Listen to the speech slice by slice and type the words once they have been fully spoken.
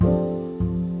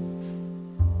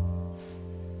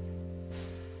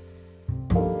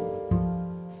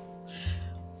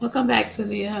Welcome back to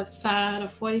the Other Side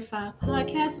of 45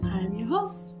 podcast. I am your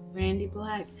host, Randy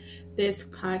Black. This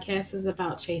podcast is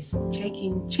about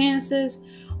taking chances,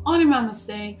 owning my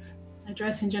mistakes,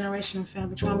 addressing generational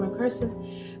family trauma and curses,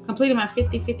 completing my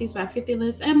 50/50s by 50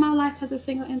 list, and my life as a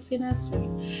single empty nester.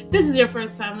 If this is your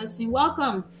first time listening,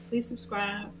 welcome. Please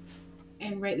subscribe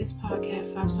and rate this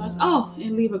podcast 5 stars. Oh,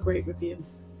 and leave a great review.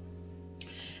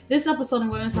 This episode, I'm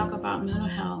going to talk about mental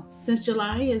health. Since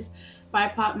July is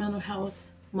BIPOC Mental Health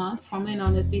Month, formerly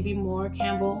known as B.B. Moore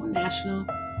Campbell National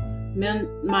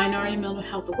Minority Mental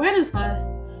Health Awareness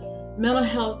Month, Mental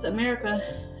Health America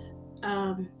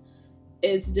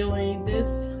is doing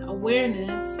this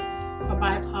awareness for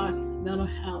BIPOC Mental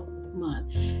Health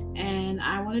Month. And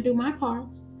I want to do my part,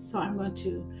 so I'm going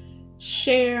to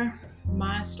share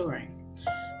my story.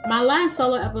 My last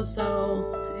solo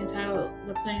episode, entitled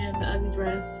The Plan, The Ugly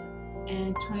Dress,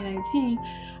 in 2019,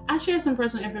 I shared some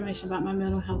personal information about my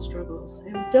mental health struggles.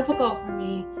 It was difficult for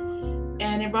me,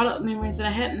 and it brought up memories that I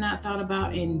had not thought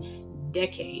about in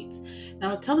decades. And I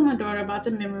was telling my daughter about the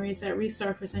memories that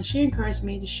resurfaced, and she encouraged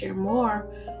me to share more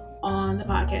on the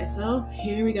podcast. So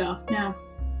here we go. Now,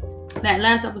 that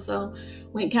last episode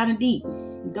went kind of deep,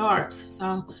 dark.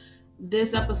 So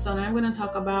this episode, I'm going to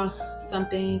talk about some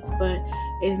things, but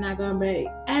it's not going to be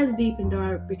as deep and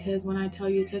dark because when I tell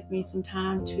you it took me some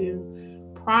time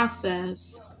to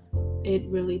process, it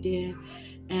really did.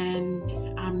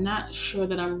 And I'm not sure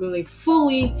that I'm really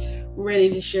fully ready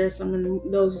to share some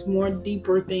of those more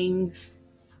deeper things.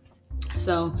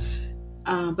 So,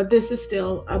 but this is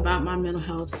still about my mental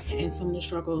health and some of the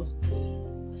struggles.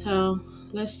 So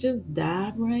let's just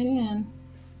dive right in.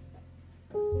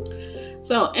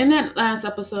 So in that last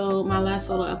episode, my last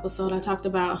solo episode, I talked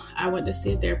about I went to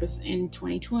see a therapist in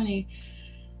 2020.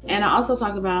 And I also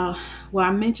talked about,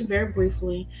 I mentioned very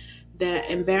briefly that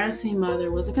embarrassing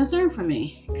mother was a concern for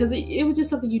me because it was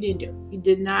just something you didn't do. You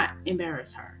did not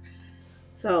embarrass her.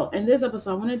 So in this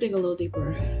episode, I want to dig a little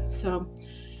deeper. So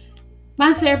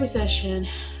my therapy session,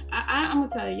 I'm going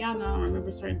to tell you, y'all know I don't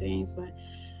remember certain things, but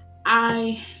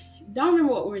I don't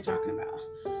remember what we were talking about.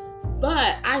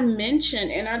 But I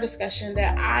mentioned in our discussion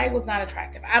that I was not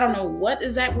attractive. I don't know what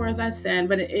exact words I said,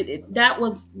 but that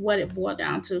was what it boiled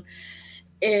down to.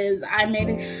 Is I made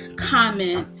a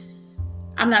comment.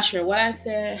 I'm not sure what I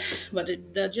said, but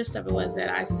the gist of it was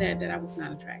that I said that I was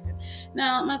not attractive.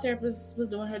 Now, my therapist was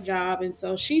doing her job, and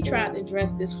so she tried to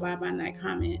address this fly-by-night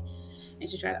comment, and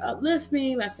she tried to uplift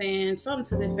me by saying something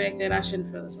to the effect that I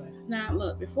shouldn't feel this way. Now,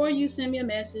 look, before you send me a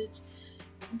message,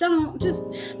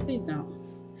 please don't.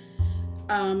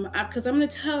 Because I'm going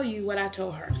to tell you what I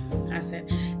told her. I said,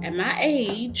 at my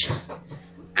age,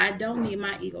 I don't need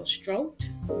my ego stroked,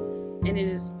 and it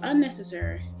is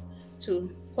unnecessary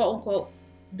to, quote unquote,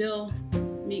 build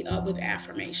me up with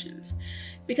affirmations.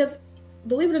 Because,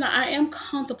 believe it or not, I am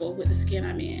comfortable with the skin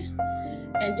I'm in.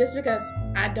 And just because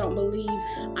I don't believe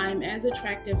I'm as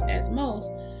attractive as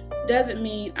most doesn't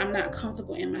mean I'm not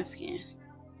comfortable in my skin.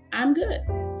 I'm good.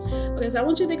 Okay, so I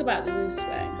want you to think about it this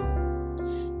way.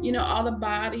 You know, all the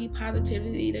body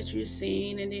positivity that you're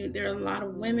seeing, and there are a lot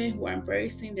of women who are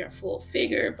embracing their full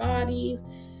figure bodies,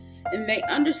 and they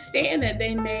understand that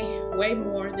they may weigh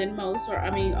more than most,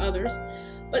 others,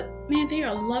 but man, they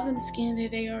are loving the skin that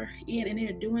they are in, and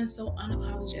they're doing so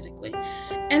unapologetically.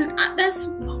 And that's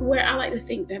where I like to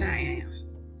think that I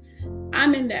am.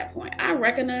 I'm in that point. I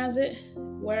recognize it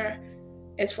where,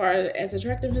 as far as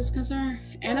attractiveness is concerned,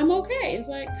 and I'm okay. It's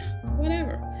like,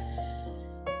 whatever.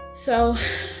 So,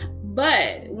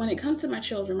 but when it comes to my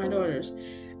children, my daughters,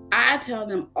 I tell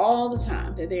them all the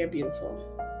time that they are beautiful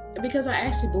because I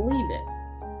actually believe it.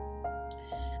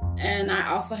 And I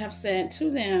also have said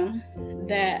to them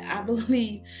that I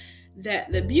believe that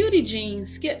the beauty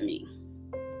genes skip me.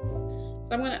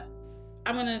 So I'm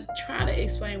gonna try to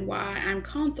explain why I'm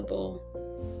comfortable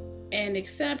and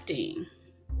accepting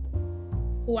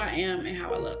who I am and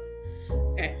how I look.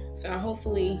 Okay, so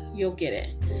hopefully you'll get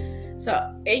it. So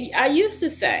I used to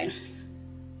say,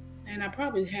 and I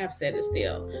probably have said it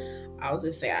still, I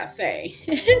say,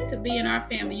 to be in our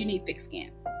family, you need thick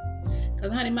skin.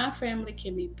 Because, honey, my family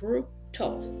can be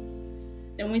brutal.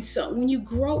 And when you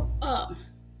grow up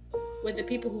with the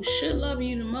people who should love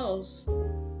you the most,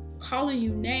 calling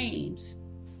you names,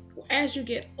 as you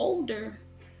get older,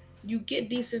 you get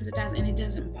desensitized and it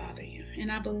doesn't bother you.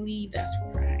 And I believe that's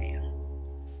where I am.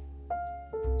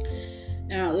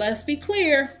 Now, let's be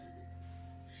clear.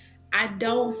 I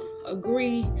don't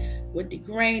agree with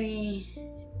degrading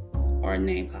or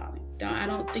name calling. I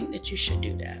don't think that you should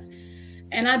do that.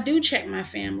 And I do check my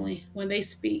family when they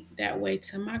speak that way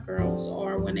to my girls,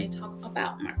 or when they talk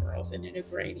about my girls in a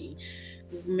degrading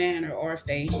manner, or if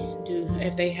they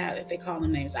call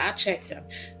them names. I check them,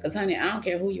 because honey, I don't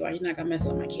care who you are, you're not gonna mess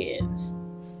with my kids.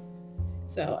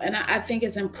 So, and I think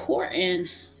it's important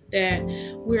that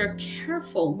we're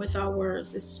careful with our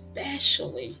words,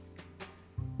 especially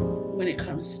when it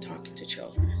comes to talking to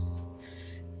children.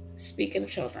 Speaking of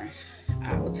children,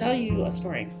 I will tell you a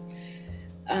story.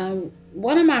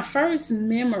 One of my first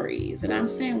memories, and I'm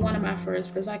saying one of my first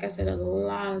because, like I said, a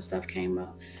lot of stuff came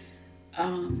up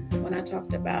when I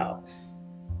talked about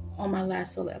on my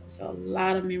last solo episode. A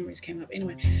lot of memories came up.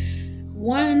 Anyway,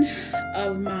 one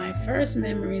of my first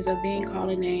memories of being called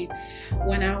a name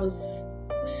when I was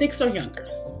 6 or younger.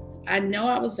 I know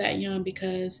I was that young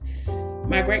because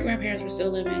my great-grandparents were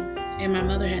still living, and my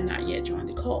mother had not yet joined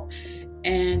the cult.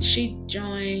 And she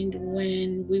joined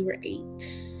when we were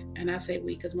 8. And I say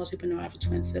we because most people know I have a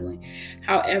twin sibling.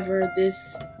 However,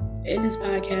 in this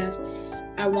podcast,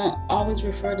 I won't always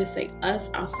refer to say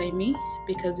us. I'll say me,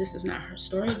 because this is not her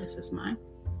story. This is mine.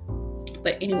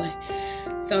 But anyway,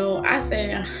 so I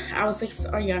say I was 6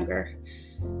 or younger.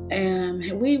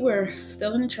 And we were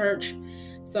still in the church.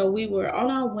 So we were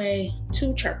on our way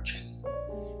to church.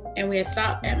 And we had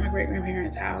stopped at my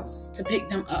great-grandparents' house to pick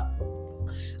them up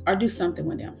or do something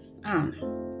with them. I don't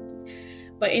know.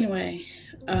 But anyway,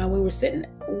 whoever was driving,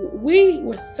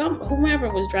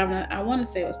 I want to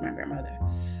say it was my grandmother,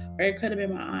 or it could have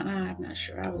been my aunt. I'm not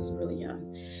sure. I was really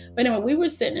young. But anyway, we were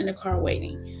sitting in the car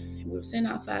waiting. We were sitting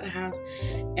outside the house,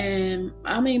 and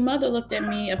mother looked at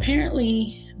me.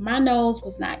 Apparently, my nose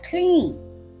was not clean,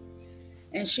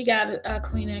 and she got a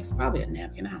Kleenex, probably a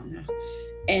napkin, I don't know.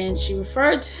 And she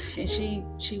went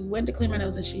to clean my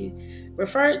nose, and she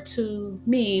referred to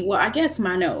me, well, I guess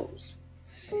my nose,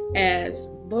 as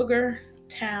Booger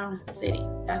Town City.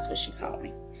 That's what she called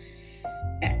me.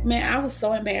 Man, I was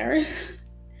so embarrassed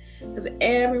because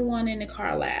everyone in the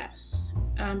car laughed.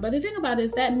 But the thing about it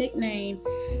is that nickname,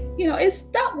 it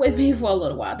stuck with me for a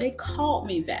little while. They called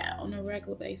me that on a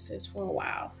regular basis for a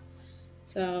while.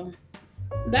 So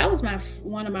that was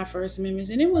one of my first memories,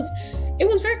 and it was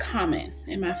very common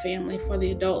in my family for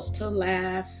the adults to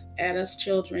laugh at us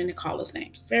children and call us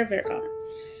names. Very, very common.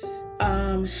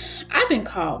 I've been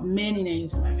called many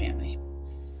names in my family.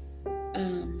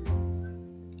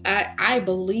 I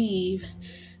believe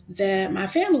that my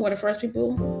family were the first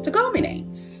people to call me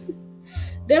names.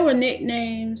 There were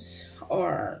nicknames,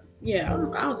 or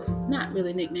I'll just, not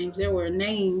really nicknames. There were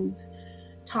names,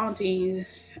 tauntings,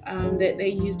 that they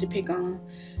used to pick on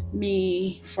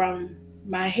me from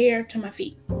my hair to my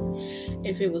feet.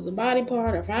 If it was a body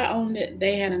part, or if I owned it,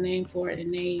 they had a name for it,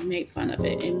 and they made fun of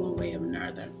it in one way or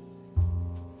another.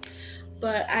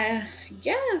 But I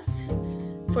guess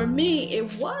for me,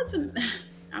 it wasn't.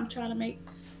 I'm trying to make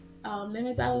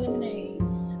lemons out of lemonade.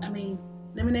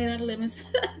 Lemonade out of lemons.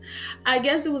 I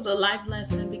guess it was a life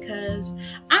lesson, because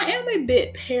I am a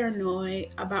bit paranoid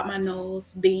about my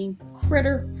nose being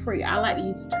critter-free. I like to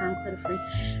use the term critter-free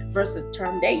versus the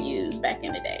term they used back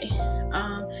in the day.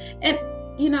 And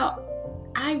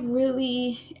I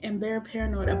really am very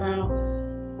paranoid about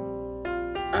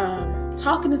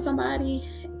talking to somebody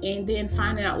and then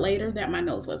finding out later that my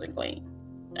nose wasn't clean.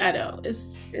 I know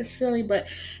it's silly, but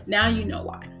now you know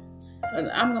why. I'm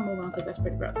gonna move on because that's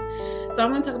pretty gross. So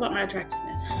I'm gonna talk about my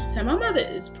attractiveness. So my mother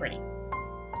is pretty.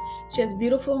 She has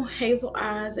beautiful hazel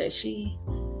eyes that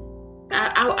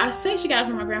I say she got it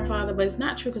from my grandfather, but it's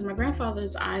not true, because my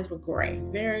grandfather's eyes were gray.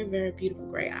 Very, very beautiful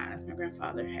gray eyes. My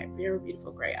grandfather had very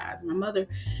beautiful gray eyes. My mother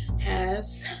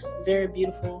has very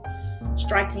beautiful,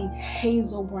 striking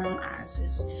hazel brown eyes.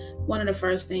 It's one of the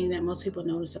first things that most people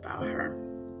notice about her.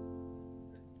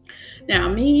 Now,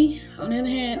 me, on the other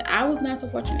hand, I was not so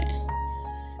fortunate.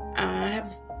 I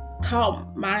have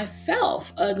called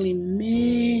myself ugly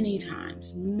many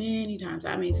times. I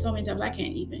mean, so many times I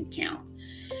can't even count.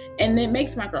 And it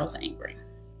makes my girls angry.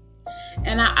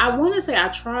 And I want to say I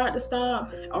tried to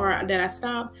stop, or that I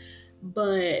stopped,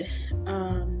 but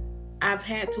I've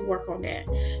had to work on that,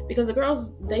 because the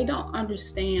girls, they don't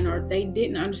understand, or they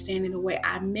didn't understand in the way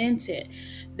I meant it,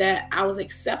 that I was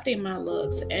accepting my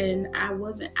looks, and I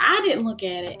didn't look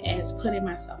at it as putting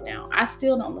myself down. I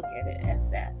still don't look at it as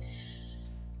that.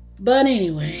 But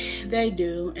anyway, they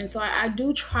do. And so I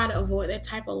do try to avoid that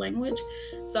type of language.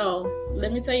 So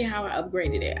let me tell you how I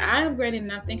upgraded it. I upgraded,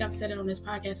 and I think I've said it on this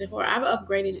podcast before, I've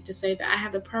upgraded it to say that I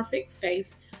have the perfect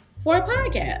face for a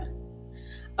podcast.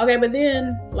 Okay, but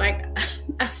then, like,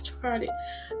 I'm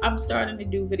starting to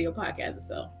do video podcasts,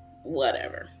 so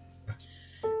whatever.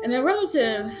 And a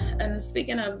relative, and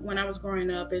speaking of when I was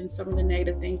growing up and some of the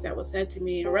negative things that was said to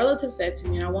me, a relative said to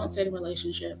me, and I won't say the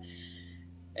relationship,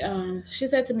 she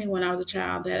said to me when I was a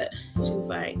child that she was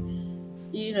like,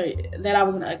 that I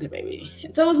was an ugly baby.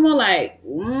 And so it was more like,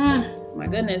 my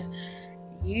goodness,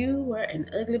 you were an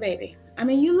ugly baby. I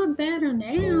mean, you look better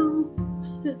now.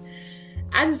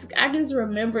 I just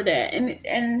remember that,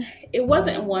 and it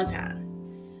wasn't one time.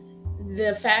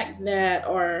 The fact that,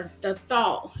 or the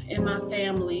thought in my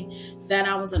family that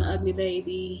I was an ugly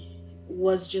baby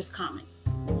was just common.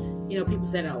 People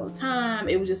said it all the time.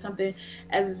 It was just something,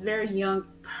 as a very young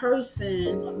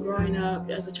person growing up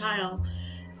as a child,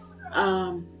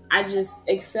 I just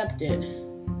accepted,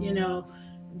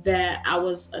 that I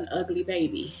was an ugly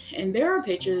baby. And there are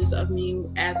pictures of me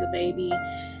as a baby,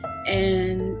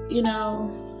 and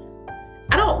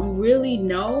I don't really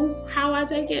know how I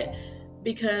take it,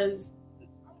 because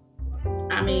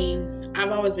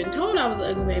I've always been told I was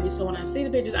an ugly baby. So when I see the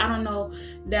pictures, I don't know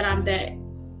that I'm that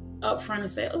upfront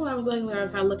and say, oh, I was ugly, or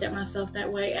if I look at myself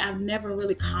that way. I've never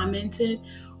really commented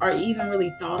or even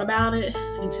really thought about it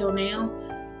until now,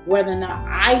 whether or not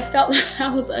I felt like I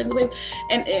was ugly.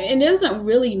 And it doesn't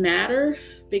really matter,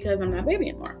 because I'm not a baby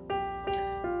anymore.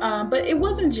 But it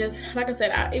wasn't just, like I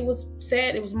said, it was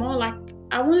said, it was more like,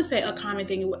 I want to say a common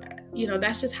thing,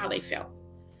 that's just how they felt.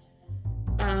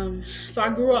 So I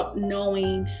grew up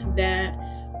knowing that,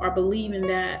 or believing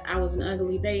that I was an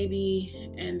ugly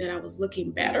baby and that I was looking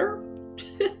better,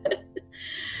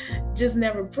 just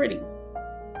never pretty.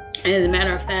 And as a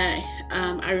matter of fact,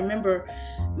 I remember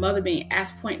mother being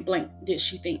asked point blank, did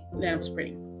she think that I was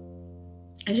pretty?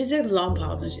 And she took a long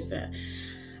pause and she said,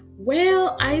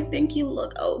 well, I think you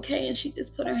look okay. And she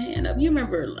just put her hand up. You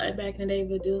remember, like, back in the day,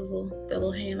 we would do that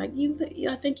little hand, like,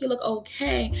 I think you look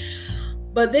okay.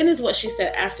 But then is what she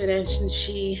said after that.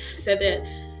 She said that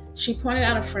she pointed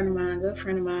out a friend of mine, a good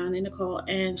friend of mine, Nicole,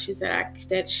 and she said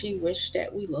that she wished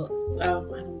that we looked, I don't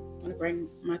want to bring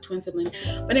my twin sibling,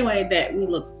 but anyway, that we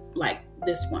looked like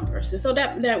this one person. So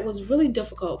that was really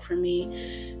difficult for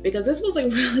me, because this was a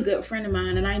really good friend of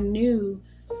mine, and I knew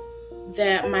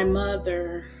that my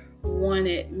mother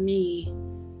wanted me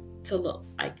to look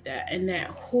like that, and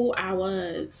that who I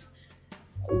was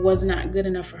not good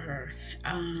enough for her.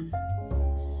 And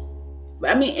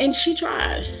she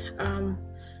tried.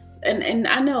 And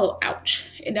I know, ouch,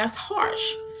 and that's harsh.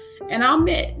 And I'll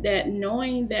admit that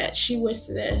knowing that she wished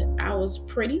that I was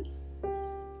pretty,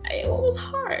 it was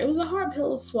hard. It was a hard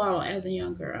pill to swallow as a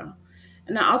young girl.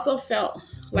 And I also felt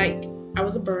like I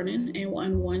was a burden and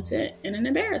unwanted and an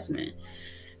embarrassment.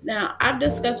 Now, I've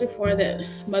discussed before that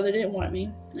mother didn't want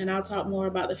me, and I'll talk more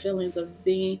about the feelings of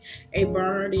being a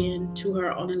burden to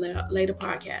her on a later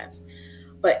podcast.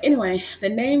 But anyway, the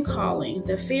name calling,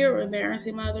 the fear of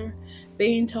embarrassing mother,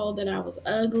 being told that I was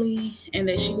ugly and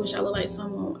that she wished I looked like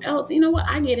someone else. You know what?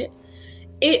 I get it.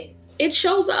 It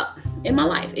shows up in my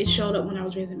life. It showed up when I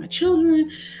was raising my children.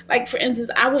 Like, for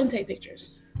instance, I wouldn't take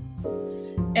pictures.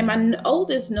 And my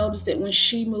oldest noticed it when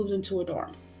she moved into a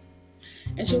dorm.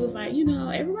 And she was like,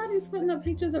 everybody's putting up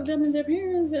pictures of them and their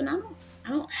parents, and I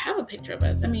don't have a picture of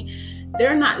us.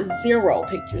 There are not zero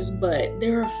pictures, but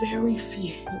there are very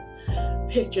few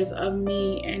pictures of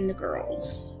me and the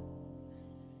girls.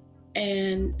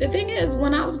 And the thing is,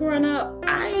 when I was growing up,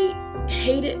 I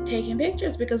hated taking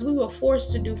pictures because we were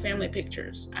forced to do family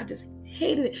pictures. I just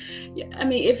hated it.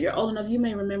 If you're old enough, you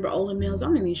may remember Olin Mills.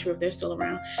 I'm not even sure if they're still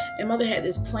around. And mother had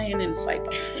this plan, and it's like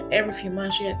every few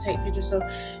months she had to take pictures. So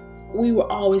we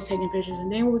were always taking pictures, and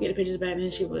then we would get the pictures back, and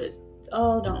then she would,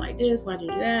 don't like this, why did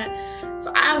you do that?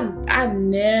 So I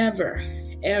never,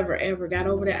 ever got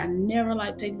over that. I never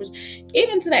liked taking pictures.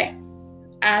 Even today,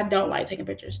 I don't like taking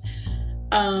pictures.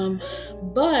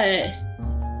 But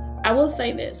I will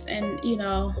say this, and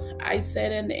I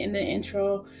said in the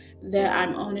intro that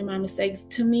I'm owning my mistakes.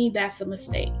 To me, that's a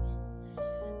mistake.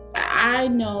 I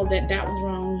know that was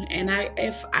wrong, and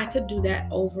if I could do that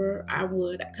over, I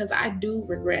would, because I do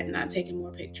regret not taking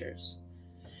more pictures.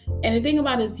 And the thing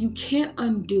about it is, you can't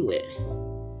undo it.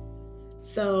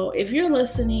 So if you're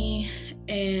listening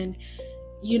and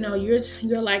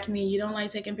you're like me, you don't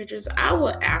like taking pictures, I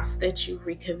would ask that you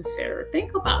reconsider.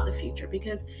 Think about the future,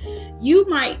 because you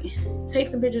might take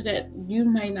some pictures that you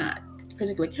may not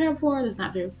particularly care for. It's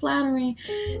not very flattering,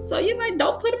 so you might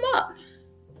don't put them up.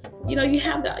 You'll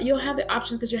have the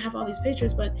option because you have all these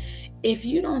pictures. But if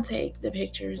you don't take the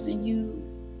pictures, then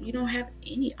you don't have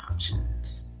any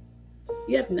options.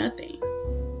 You have nothing.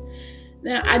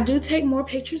 Now, I do take more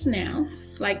pictures now.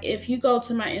 Like, if you go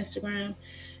to my Instagram,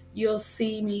 you'll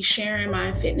see me sharing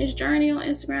my fitness journey on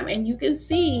Instagram, and you can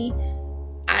see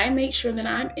I make sure that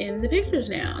I'm in the pictures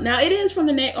now. Now, it is from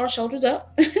the neck or shoulders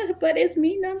up, but it's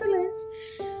me nonetheless.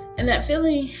 And that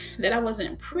feeling that I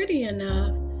wasn't pretty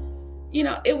enough,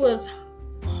 it was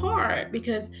hard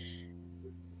because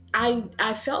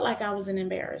I felt like I was an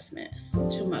embarrassment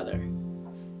to mother.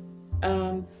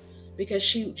 Because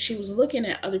she was looking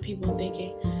at other people and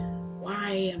thinking, why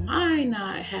am I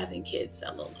not having kids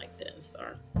that look like this?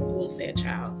 Or we'll say a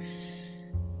child.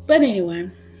 But anyway,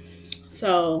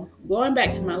 so going back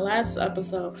to my last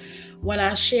episode, when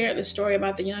I shared the story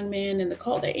about the young man in the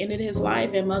cult that ended his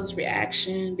life and mother's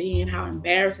reaction being how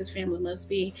embarrassed his family must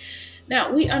be.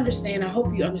 Now, we understand, I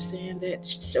hope you understand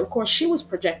that, of course, she was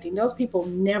projecting. Those people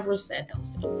never said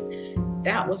those things.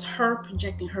 That was her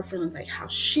projecting her feelings, like how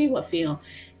she would feel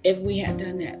if we had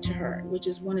done that to her, which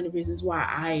is one of the reasons why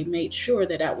I made sure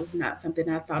that that was not something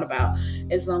I thought about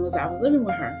as long as I was living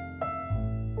with her.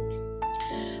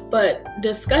 But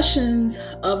discussions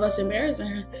of us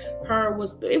embarrassing her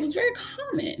was very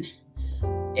common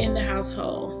in the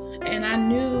household. And I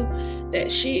knew that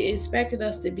she expected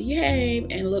us to behave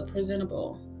and look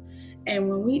presentable. And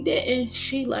when we didn't,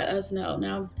 she let us know.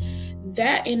 Now,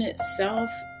 that in itself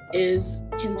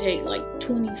can take like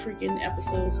 20 freaking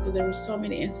episodes, because there were so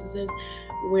many instances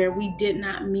where we did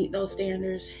not meet those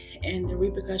standards and the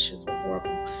repercussions were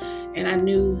horrible. And I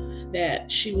knew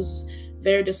that she was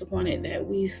very disappointed that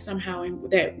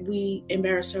we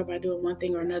embarrassed her by doing one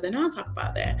thing or another. And I'll talk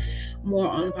about that more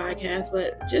on the podcast.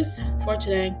 But just for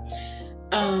today,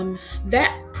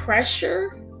 that pressure,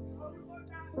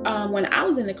 when I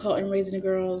was in the cult and raising the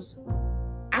girls,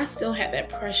 I still had that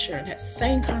pressure, that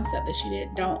same concept that she did,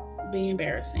 don't be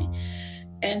embarrassing.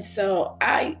 And so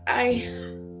I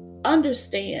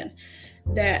understand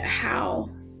that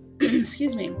how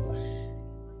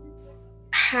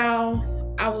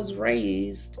I was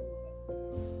raised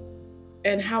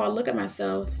and how I look at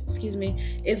myself,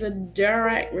 is a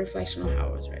direct reflection on how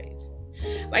I was raised.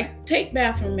 Like, take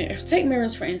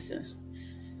mirrors, for instance.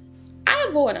 I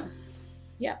avoid them.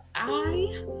 Yep,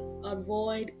 I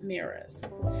avoid mirrors.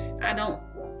 I'm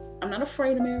not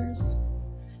afraid of mirrors,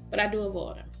 but I do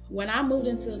avoid them. When I moved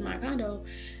into my condo,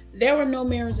 there were no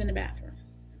mirrors in the bathroom.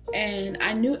 And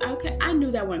I knew that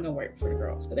wasn't gonna work for the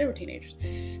girls because they were teenagers.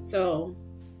 So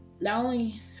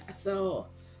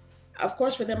of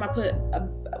course for them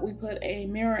we put a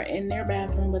mirror in their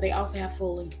bathroom, but they also have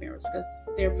full-length mirrors because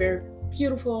they're very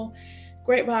beautiful,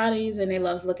 great bodies, and they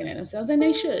love looking at themselves, and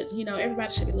they should.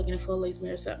 Everybody should be looking at full-length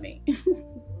mirrors except me.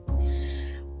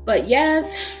 But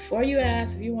yes, before you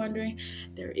ask, if you're wondering,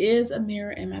 there is a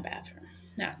mirror in my bathroom.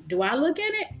 Now, do I look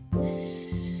in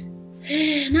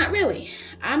it? Not really.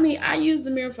 I mean, I use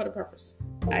the mirror for the purpose.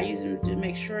 I use them to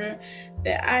make sure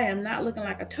that I am not looking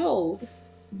like a toad,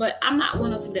 but I'm not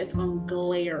one of those people that's going to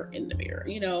glare in the mirror.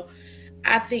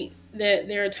 I think that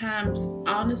there are times,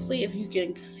 honestly, if you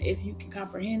can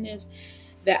comprehend this,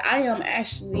 that I am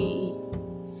actually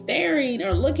staring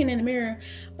or looking in the mirror,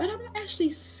 but I don't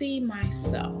actually see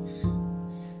myself.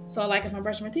 So, like, if I'm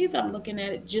brushing my teeth, I'm looking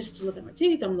at it just to look at my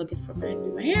teeth. I'm looking for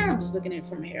my hair. I'm just looking at it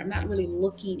for my hair. I'm not really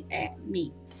looking at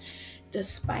me,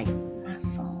 despite my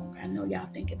song. I know y'all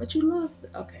think it, but you love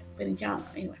it. Okay, but y'all know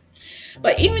anyway.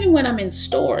 But even when I'm in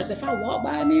stores, if I walk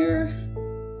by a mirror,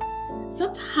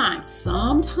 sometimes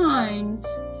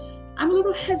I'm a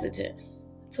little hesitant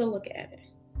to look at it.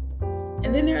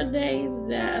 And then there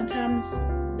are times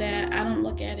that I don't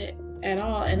look at it at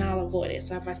all, and I'll avoid it.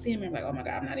 So if I see him, I'm like, oh my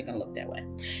God, I'm not even gonna look that way.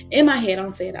 In my head, I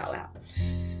don't say it out loud.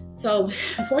 So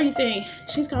before you think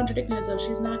she's contradicting herself,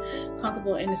 she's not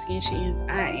comfortable in the skin she is,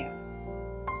 I am.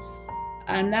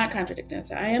 I'm not contradicting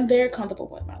myself. I am very comfortable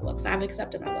with my looks. I've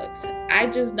accepted my looks. I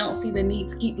just don't see the need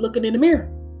to keep looking in the mirror.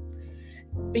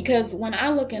 Because when I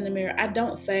look in the mirror, I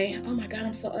don't say, oh my God,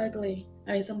 I'm so ugly.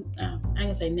 I ain't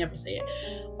gonna say never say it,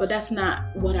 but that's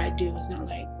not what I do. It's not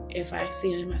like if I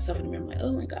see myself in the mirror, I'm like,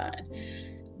 oh my God.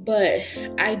 But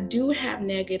I do have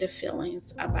negative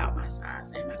feelings about my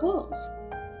size and my clothes.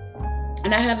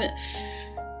 And I haven't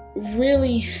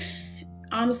really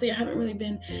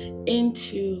been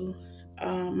into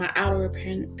my outer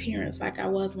appearance like I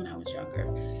was when I was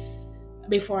younger,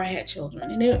 before I had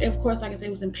children. And of course, like I said,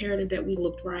 it was imperative that we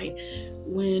looked right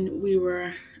when we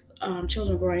were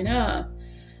children growing up.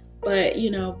 But,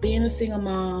 being a single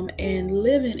mom and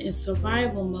living in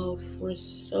survival mode for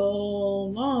so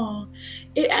long,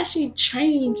 it actually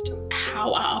changed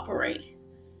how I operate.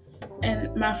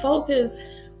 And my focus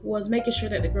was making sure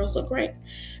that the girls look great,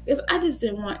 because I just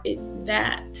didn't want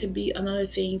that to be another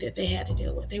thing that they had to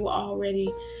deal with. They were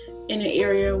already in an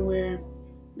area where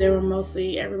they were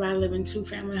mostly everybody living in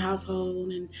 2-family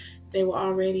household, and they were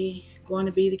already going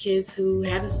to be the kids who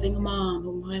had a single mom,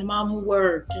 who had a mom who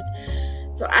worked.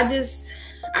 And so I just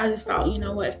thought, you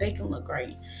know what, if they can look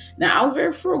great. Now, I was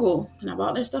very frugal, and I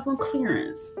bought their stuff on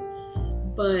clearance,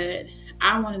 but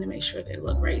I wanted to make sure they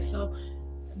look great. So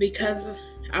because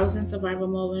I was in survival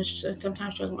mode and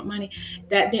sometimes struggling with money,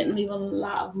 that didn't leave a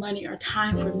lot of money or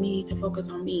time for me to focus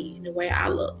on me and the way I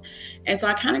look. And so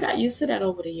I kind of got used to that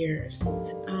over the years.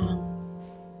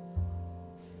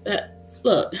 But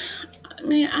look,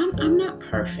 man, I'm not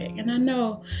perfect, and I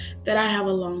know that I have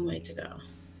a long way to go.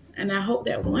 And I hope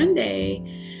that one day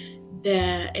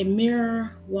that a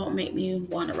mirror won't make me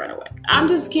want to run away. I'm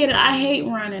just kidding. I hate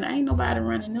running. I ain't nobody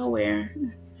running nowhere.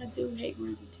 I do hate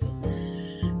running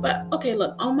too. But okay,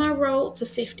 look, on my road to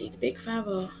 50, the big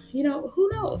 50, you know, who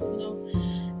knows? You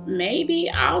know, maybe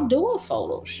I'll do a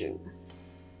photo shoot.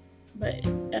 But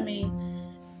I mean,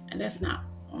 that's not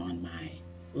on my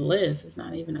list. It's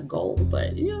not even a goal,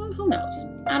 but you know, who knows?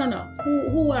 I don't know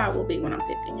who I will be when I'm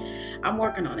 50. I'm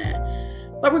working on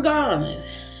that. But regardless,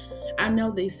 I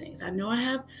know these things. I know I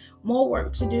have more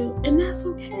work to do, and that's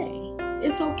okay.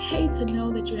 It's okay to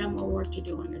know that you have more work to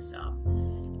do on yourself,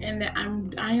 and that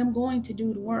I am going to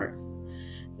do the work.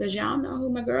 Because y'all know who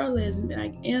my girl is.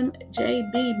 Like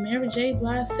MJB, Mary J.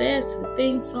 Blige says to the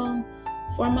theme song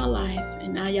for my life.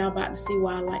 And now y'all about to see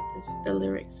why I like the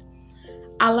lyrics.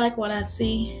 I like what I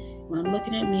see when I'm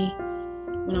looking at me,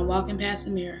 when I'm walking past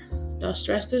the mirror. Don't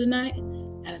stress through the night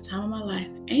at a time of my life.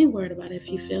 Ain't worried about it if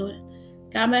you feel it.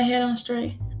 Got my head on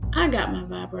straight. I got my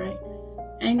vibe right.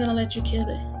 Ain't gonna let you kill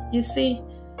it. You see,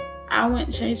 I went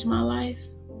and changed my life.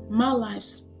 My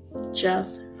life's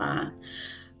just fine.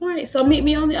 All right, so meet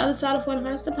me on the other side of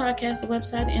Fortified the podcast, the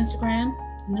website, Instagram.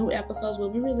 New episodes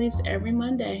will be released every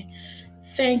Monday.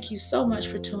 Thank you so much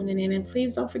for tuning in, and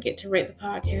please don't forget to rate the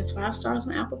podcast 5 stars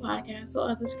on Apple Podcasts so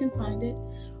others can find it,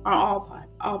 or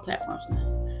all platforms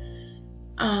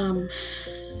now.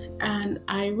 And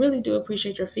I really do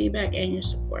appreciate your feedback and your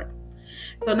support.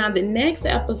 So now the next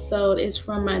episode is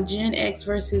from my Gen X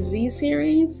versus Z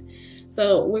series.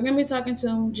 So we're going to be talking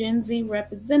to Gen Z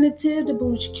representative, the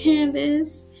Booger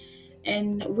Canvas,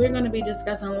 and we're going to be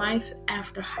discussing life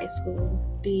after high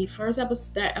school. The first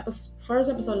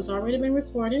episode has already been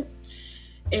recorded.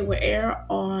 It will air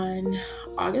on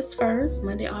August 1st,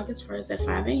 Monday, August 1st at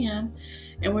 5 a.m.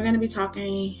 And we're going to be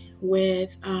talking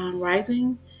with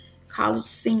rising college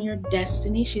senior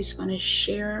Destiny. She's going to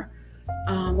share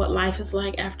what life is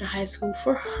like after high school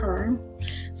for her.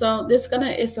 So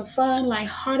it's a fun,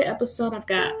 lighthearted episode. I've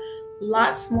got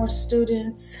lots more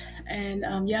students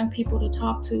and young people to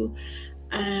talk to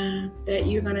that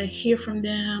you're going to hear from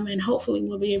them, and hopefully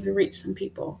we'll be able to reach some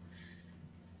people.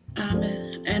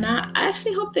 And I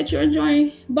actually hope that you're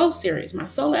enjoying both series, my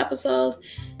solo episodes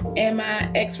and my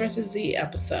X versus Z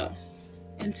episode.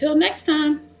 Until next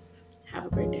time, have a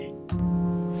great day.